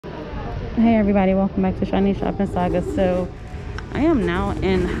Hey everybody, welcome back to Shiny Shopping Saga. So I am now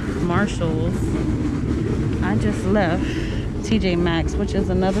in Marshall's. I just left Tjmaxx, which is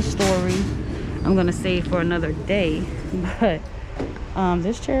another story I'm gonna save for another day. But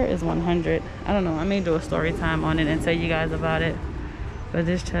this chair is 100. I don't know, I may do a story time on it and tell you guys about it. But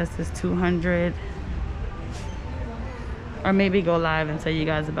this chest is 200. Or maybe go live and tell you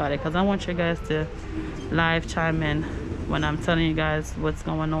guys about it, because I want you guys to live chime in when I'm telling you guys what's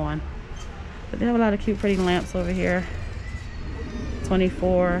going on. But they have a lot of cute pretty lamps over here.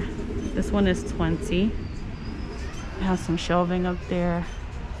 24. This one is 20. They have some shelving up there.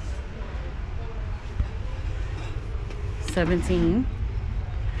 17.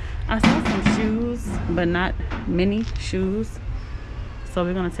 I saw some shoes, but not many shoes. So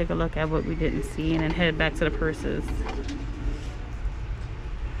we're gonna take a look at what we didn't see and then head back to the purses.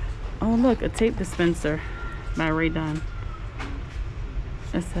 Oh look, a tape dispenser by Rae Dunn.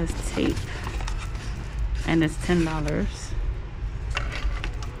 It says tape. And it's $10.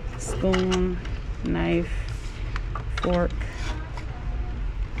 Spoon, knife, fork,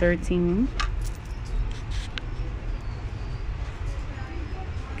 13.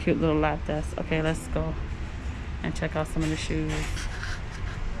 Cute little lap desk. Okay, let's go and check out some of the shoes.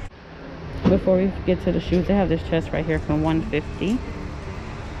 Before we get to the shoes, they have this chest right here from $150.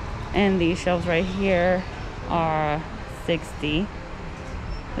 And these shelves right here are $60.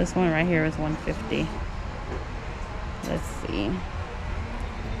 This one right here is $150. Let's see.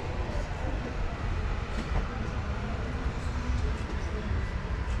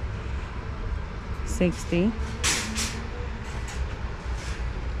 $60.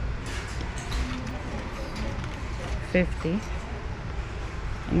 $50.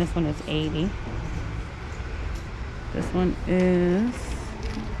 And this one is $80. This one is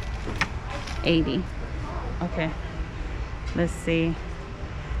 $80. Okay, let's see.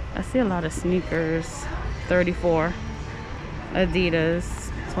 I see a lot of sneakers. $34. Adidas,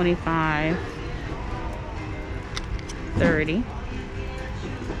 $25. $30.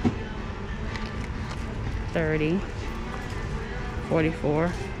 $30.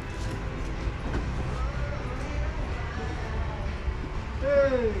 $44.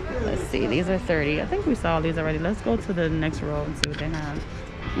 Let's see, these are $30. I think we saw these already. Let's go to the next row and see what they have.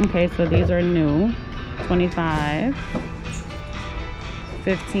 Okay, so these are new. $25.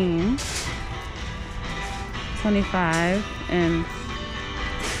 $15. $25 and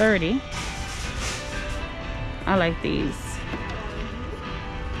 $30. I like these.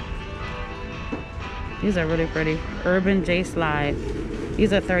 These are really pretty. Urban J Slide.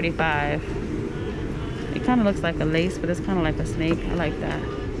 These are $35. It kind of looks like a lace, but it's kind of like a snake. I like that.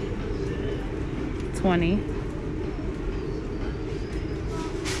 $20.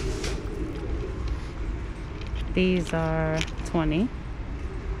 These are $20.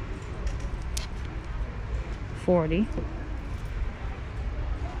 $40.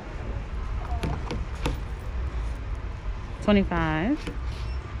 $25.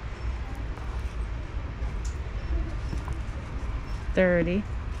 $30.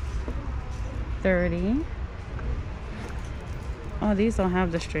 $30. Oh, these don't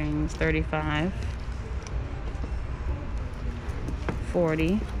have the strings. $35.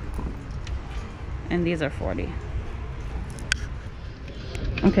 $40. And these are $40.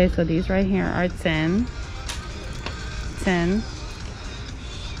 Okay, so these right here are $10. $10.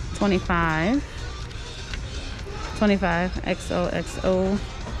 $25. $25. XOXO.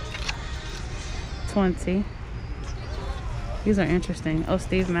 $20. These are interesting. Oh,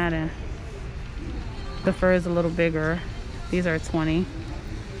 Steve Madden. The fur is a little bigger. These are $20.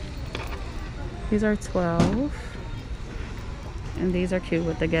 These are $12. And these are cute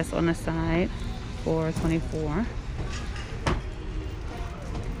with the guest on the side for $24.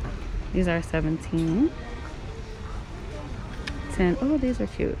 These are $17. $10. Oh, these are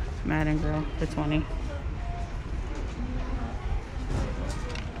cute. Madden girl for $20.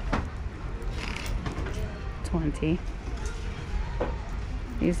 $20.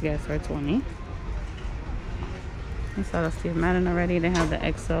 These guys are $20. I saw the Steve Madden already. They have the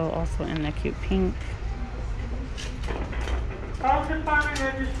XO also in the cute pink.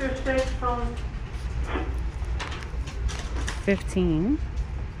 $15.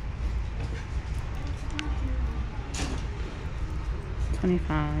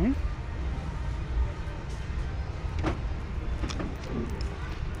 $25.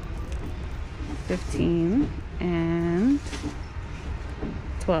 $15 and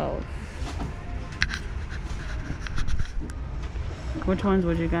 $12. Which ones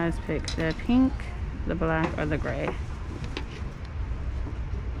would you guys pick? The pink, the black, or the gray?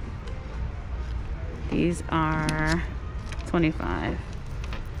 These are $25.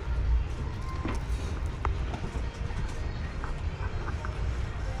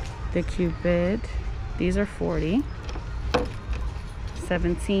 The Cupid. These are 40.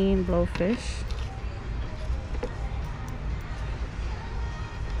 17 blowfish.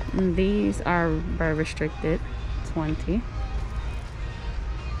 And these are bird restricted. 20.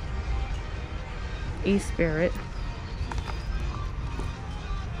 E-Spirit.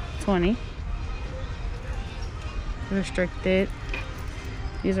 20. Restricted.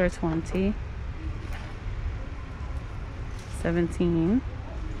 These are 20. 17.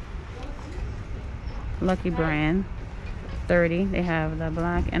 Lucky Brand. 30. They have the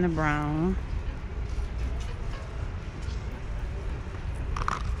black and the brown.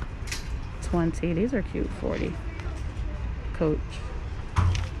 20. These are cute. 40. Coach.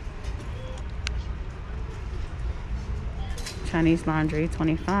 Chinese Laundry.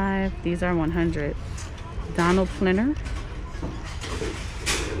 25. These are 100. Donald Plinner.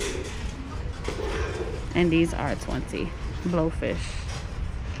 And these are 20. Blowfish.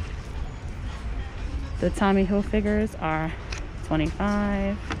 The Tommy Hilfigers are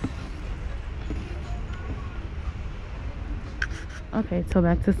 25. Okay, so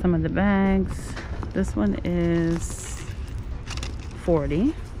back to some of the bags. This one is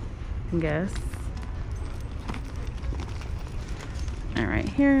 40, I guess. All right,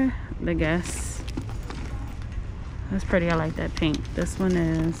 here, the Guess. That's pretty, I like that pink. This one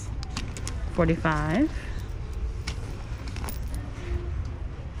is 45.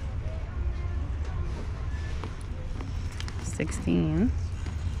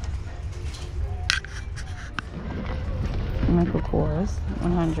 Michael Kors,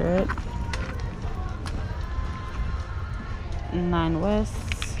 100. 9 West,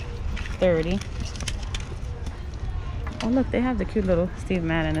 30. Oh look, they have the cute little Steve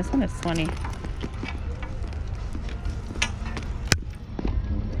Madden. This one is 20.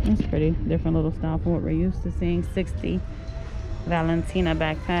 It's pretty, different little style from what we're used to seeing. 60. Valentina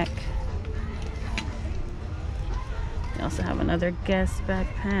backpack. They also have another Guess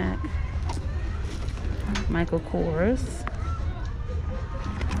backpack. Michael Kors.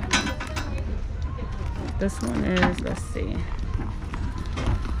 This one is, let's see.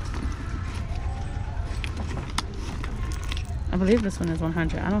 I believe this one is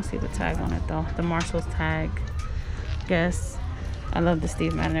 100. I don't see the tag on it though. The Marshall's tag. Guess. I love the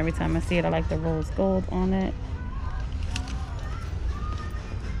Steve Madden. Every time I see it, I like the rose gold on it.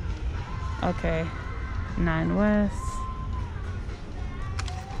 Okay. 9 West.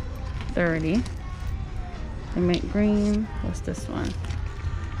 30. The mint green. What's this one?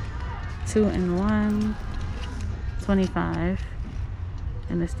 2-in-1. 25.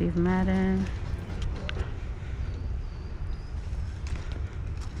 And the Steve Madden.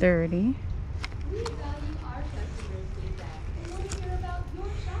 30.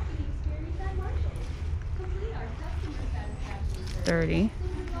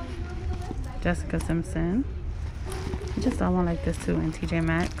 Jessica Simpson. I just saw one like this too in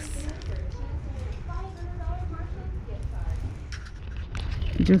Tjmaxx.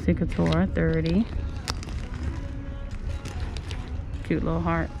 Juicy Couture, 30. Cute little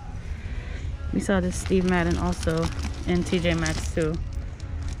heart. We saw this Steve Madden also in Tjmaxx too.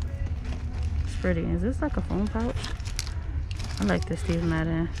 It's pretty. Is this like a phone pouch? I like this Steve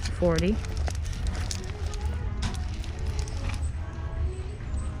Madden. 40.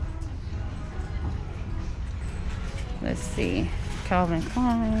 Let's see. Calvin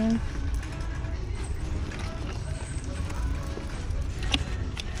Klein.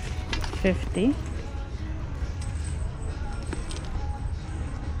 $50.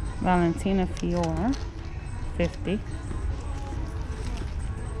 Valentina Fiore, 50.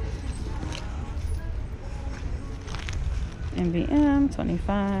 MVM,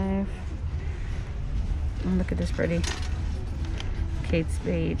 25. And look at this pretty Kate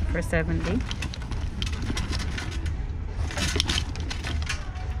Spade for 70.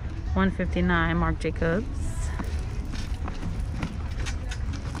 159 Marc Jacobs.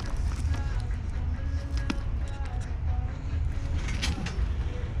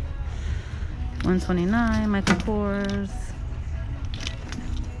 $129 Michael Kors.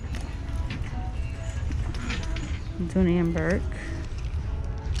 Dooney and Burke.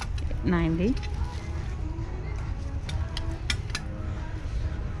 90.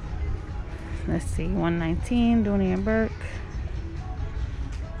 Let's see, 119 Dooney and Burke.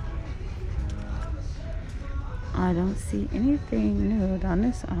 I don't see anything new down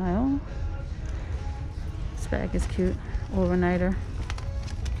this aisle. This bag is cute. Overnighter.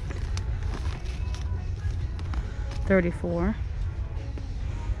 34.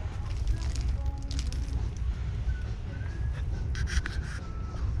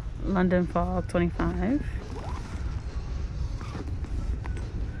 London Fog, 25.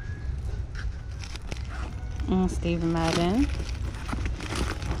 Steve Madden.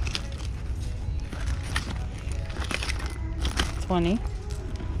 $20.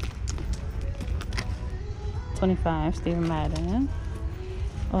 $25. Steve Madden.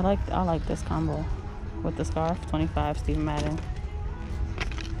 Oh, I like this combo with the scarf. $25. Steve Madden.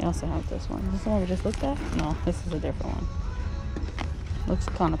 They also have this one. Is this the one we just looked at? No, this is a different one. Looks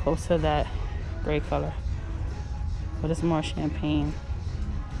kind of close to that gray color, but it's more champagne.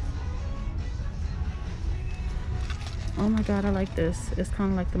 Oh my god, I like this. It's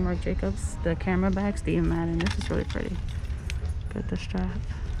kind of like the Marc Jacobs, the camera bag. Steve Madden. This is really pretty. Got the strap.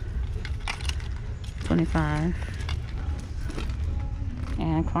 $25.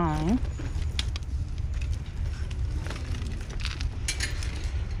 And Klein.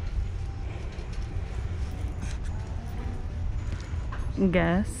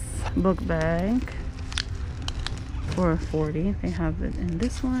 Guess book bag for $40. They have it in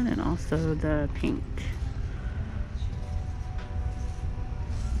this one and also the pink.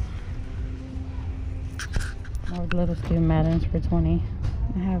 More little Steve Maddens for $20.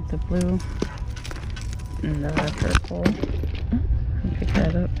 I have the blue and the purple. Pick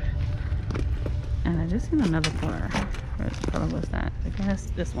that up. And I just seen another color. What color was that? I guess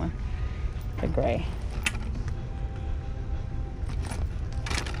this one, the gray.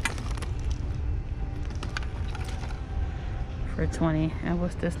 For $20. And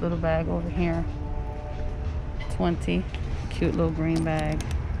what's this little bag over here? $20. Cute little green bag.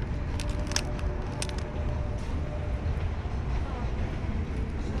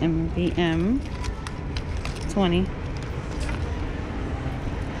 MVM. $20.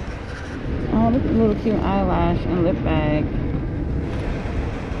 Oh, look at the little cute eyelash and lip bag.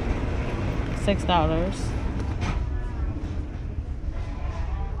 $6.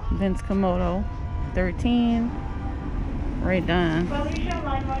 Vince Komodo. $13. Rae Dunn.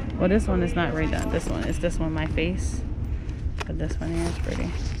 Well, this one is not Rae Dunn. This one is my face. But this one here is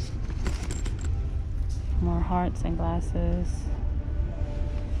pretty. More hearts and glasses.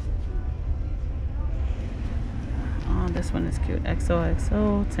 Oh, this one is cute.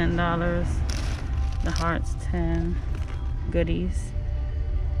 XOXO, $10. The hearts, 10. Goodies,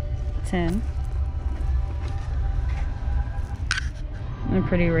 10. And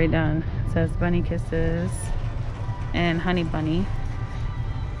pretty Rae Dunn. It says bunny kisses and honey bunny.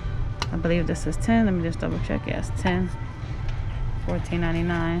 I believe this is 10. Let me just double check. Yes, 10.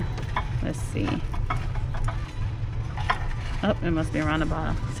 $14.99. Let's see. Oh, it must be around the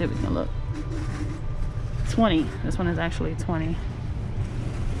bottom. Let's see if we can look. 20. This one is actually 20.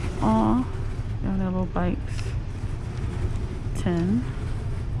 Aw, got their little bikes. 10.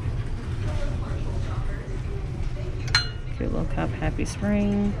 Cute little cup. Happy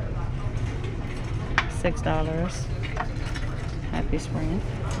Spring. $6. Happy Spring.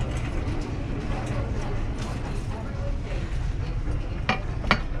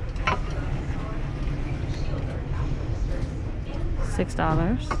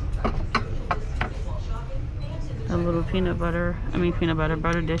 $6. A little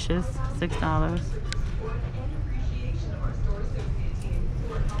butter dishes, $6.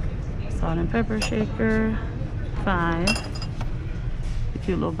 Salt and pepper shaker, $5. The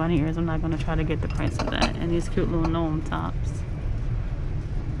cute little bunny ears. I'm not gonna try to get the price of that. And these cute little gnome tops.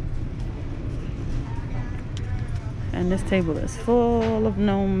 And this table is full of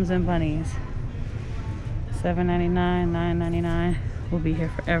gnomes and bunnies. $7.99, $9.99. We'll be here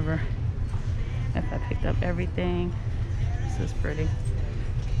forever. If I picked up everything. This is pretty.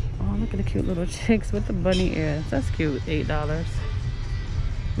 Oh, look at the cute little chicks with the bunny ears. That's cute. $8.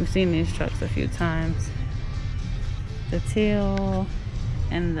 We've seen these trucks a few times. The teal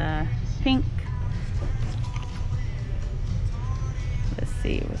and the pink. Let's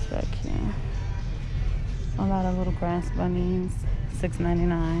see what's back here. A lot of little grass bunnies.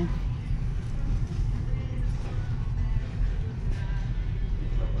 $6.99.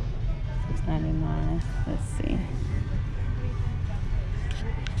 $6.99. Let's see.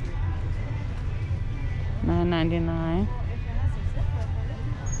 $9.99.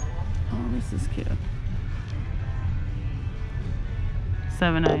 Oh, this is cute.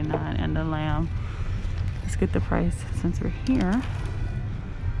 $7.99. And the lamb. Let's get the price since we're here.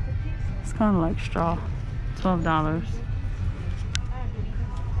 It's kind of like straw. $12.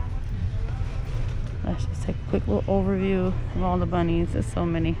 Let's just take a quick little overview of all the bunnies. There's so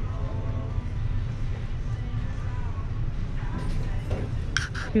many.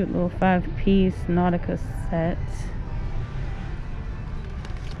 Cute little 5-piece Nautica set.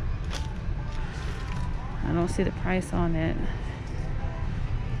 I don't see the price on it.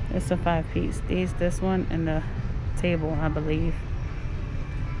 It's a 5-piece. This one, and the table, I believe.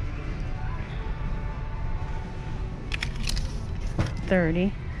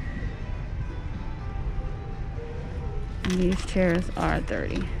 30. And these chairs are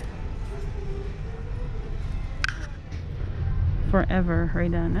 30. Forever Rae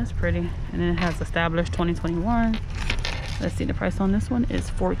Dunn. That's pretty. And it has established 2021. Let's see, the price on this one is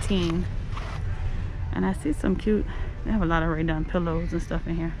 14. And I see some cute, they have a lot of Rae Dunn pillows and stuff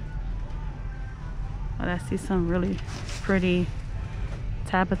in here. But I see some really pretty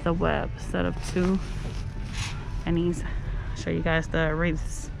Tabitha Web set of 2. And these, I'll show you guys the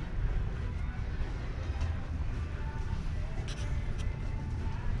wreaths.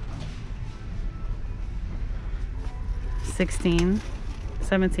 $16,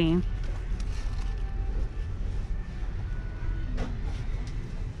 $17.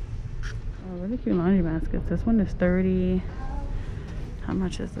 Oh, really cute laundry baskets. This one is 30. How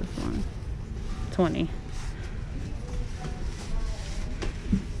much is this one? 20.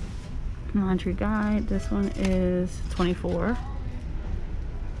 Laundry guide. This one is 24.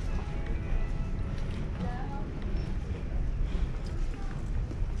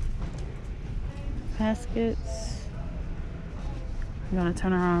 Baskets. I'm gonna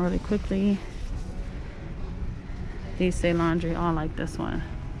turn around really quickly. These say laundry, all like this one.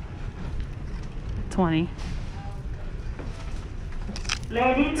 20.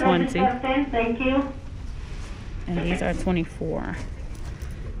 Ladies, 20. Thank you. And these are 24.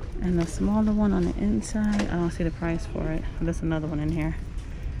 And the smaller one on the inside, I don't see the price for it. There's another one in here.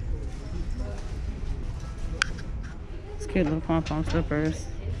 It's cute little pom-pom slippers.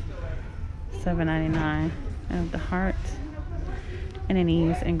 $7.99. I have the heart. And then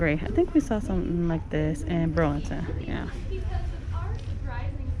these in gray. I think we saw something like this in Burlington. Yeah.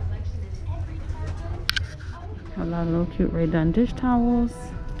 A lot of little cute Rae Dunn dish towels.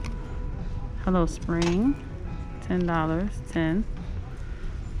 Hello Spring. $10. 10.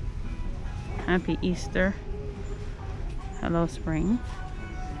 Happy Easter. Hello Spring.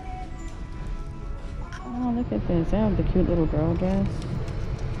 Oh, look at this. They have the cute little girl dress.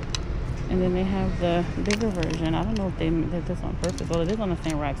 And then they have the bigger version. I don't know if they did this on purpose. Well, it is on the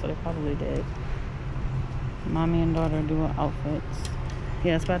same rack, so they probably did. Mommy and daughter dual outfits.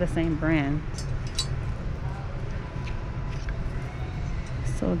 Yeah, it's by the same brand.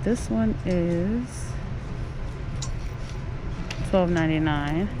 So this one is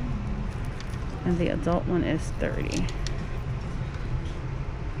 $12.99. And the adult one is $30.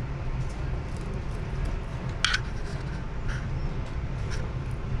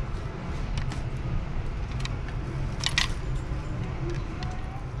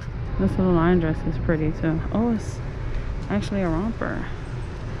 This little line dress is pretty too. Oh, it's actually a romper.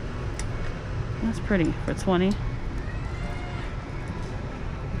 That's pretty for 20.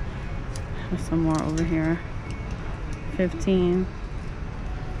 There's some more over here. 15.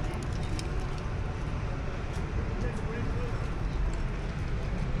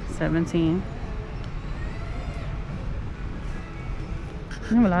 $17.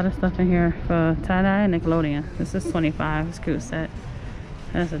 I have a lot of stuff in here for tie-dye and Nickelodeon. This is 25. It's a cute set.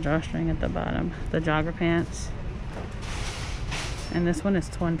 There's a drawstring at the bottom. The jogger pants. And this one is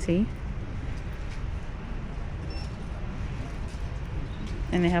 20.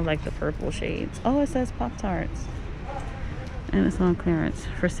 And they have like the purple shades. Oh, it says Pop-Tarts. And it's on clearance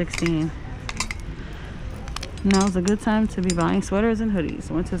for 16. Now's a good time to be buying sweaters and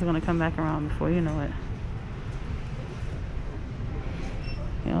hoodies. Winter's gonna come back around before you know it.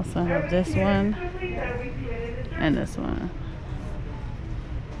 We also have this one and this one.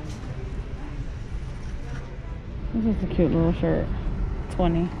 This is a cute little shirt.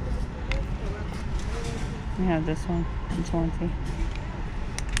 20. We have this one for 20.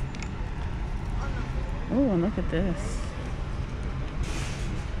 Oh, and look at this.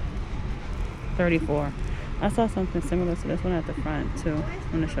 34. I saw something similar to this one at the front too.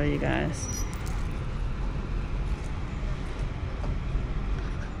 I'm gonna show you guys.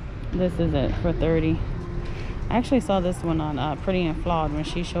 This is it for 30. I actually saw this one on Pretty and Flawed when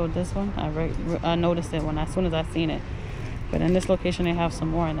she showed this one. I noticed it as soon as I seen it. But in this location, they have some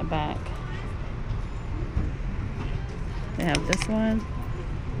more in the back. They have this one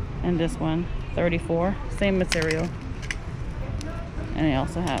and this one, 34, same material. And they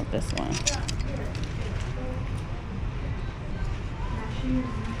also have this one.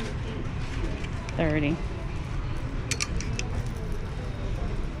 $30.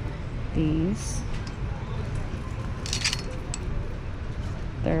 These.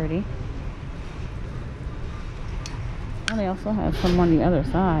 $30. And they also have some on the other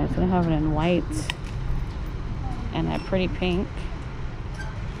side. So they have it in white and that pretty pink.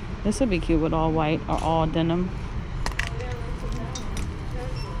 This would be cute with all white or all denim.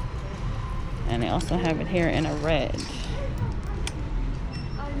 And they also have it here in a red.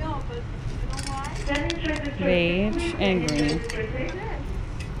 beige, and green.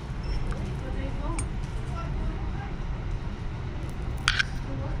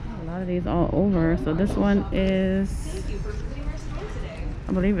 A lot of these all over. So this one is,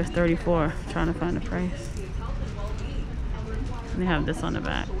 I believe it's 34. Trying to find the price. They have this on the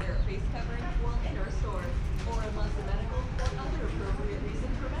back.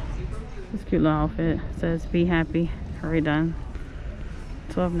 This cute little outfit. It says "Be Happy, Rae Dunn."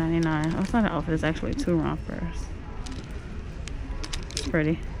 $12.99. Oh, it's not an outfit. It's actually 2 rompers. It's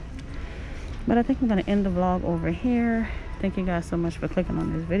pretty. But I think I'm gonna end the vlog over here. Thank you guys so much for clicking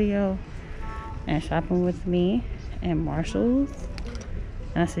on this video and shopping with me and Marshalls.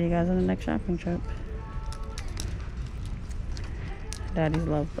 And I'll see you guys on the next shopping trip. Daddy's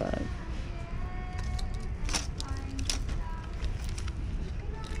love bug.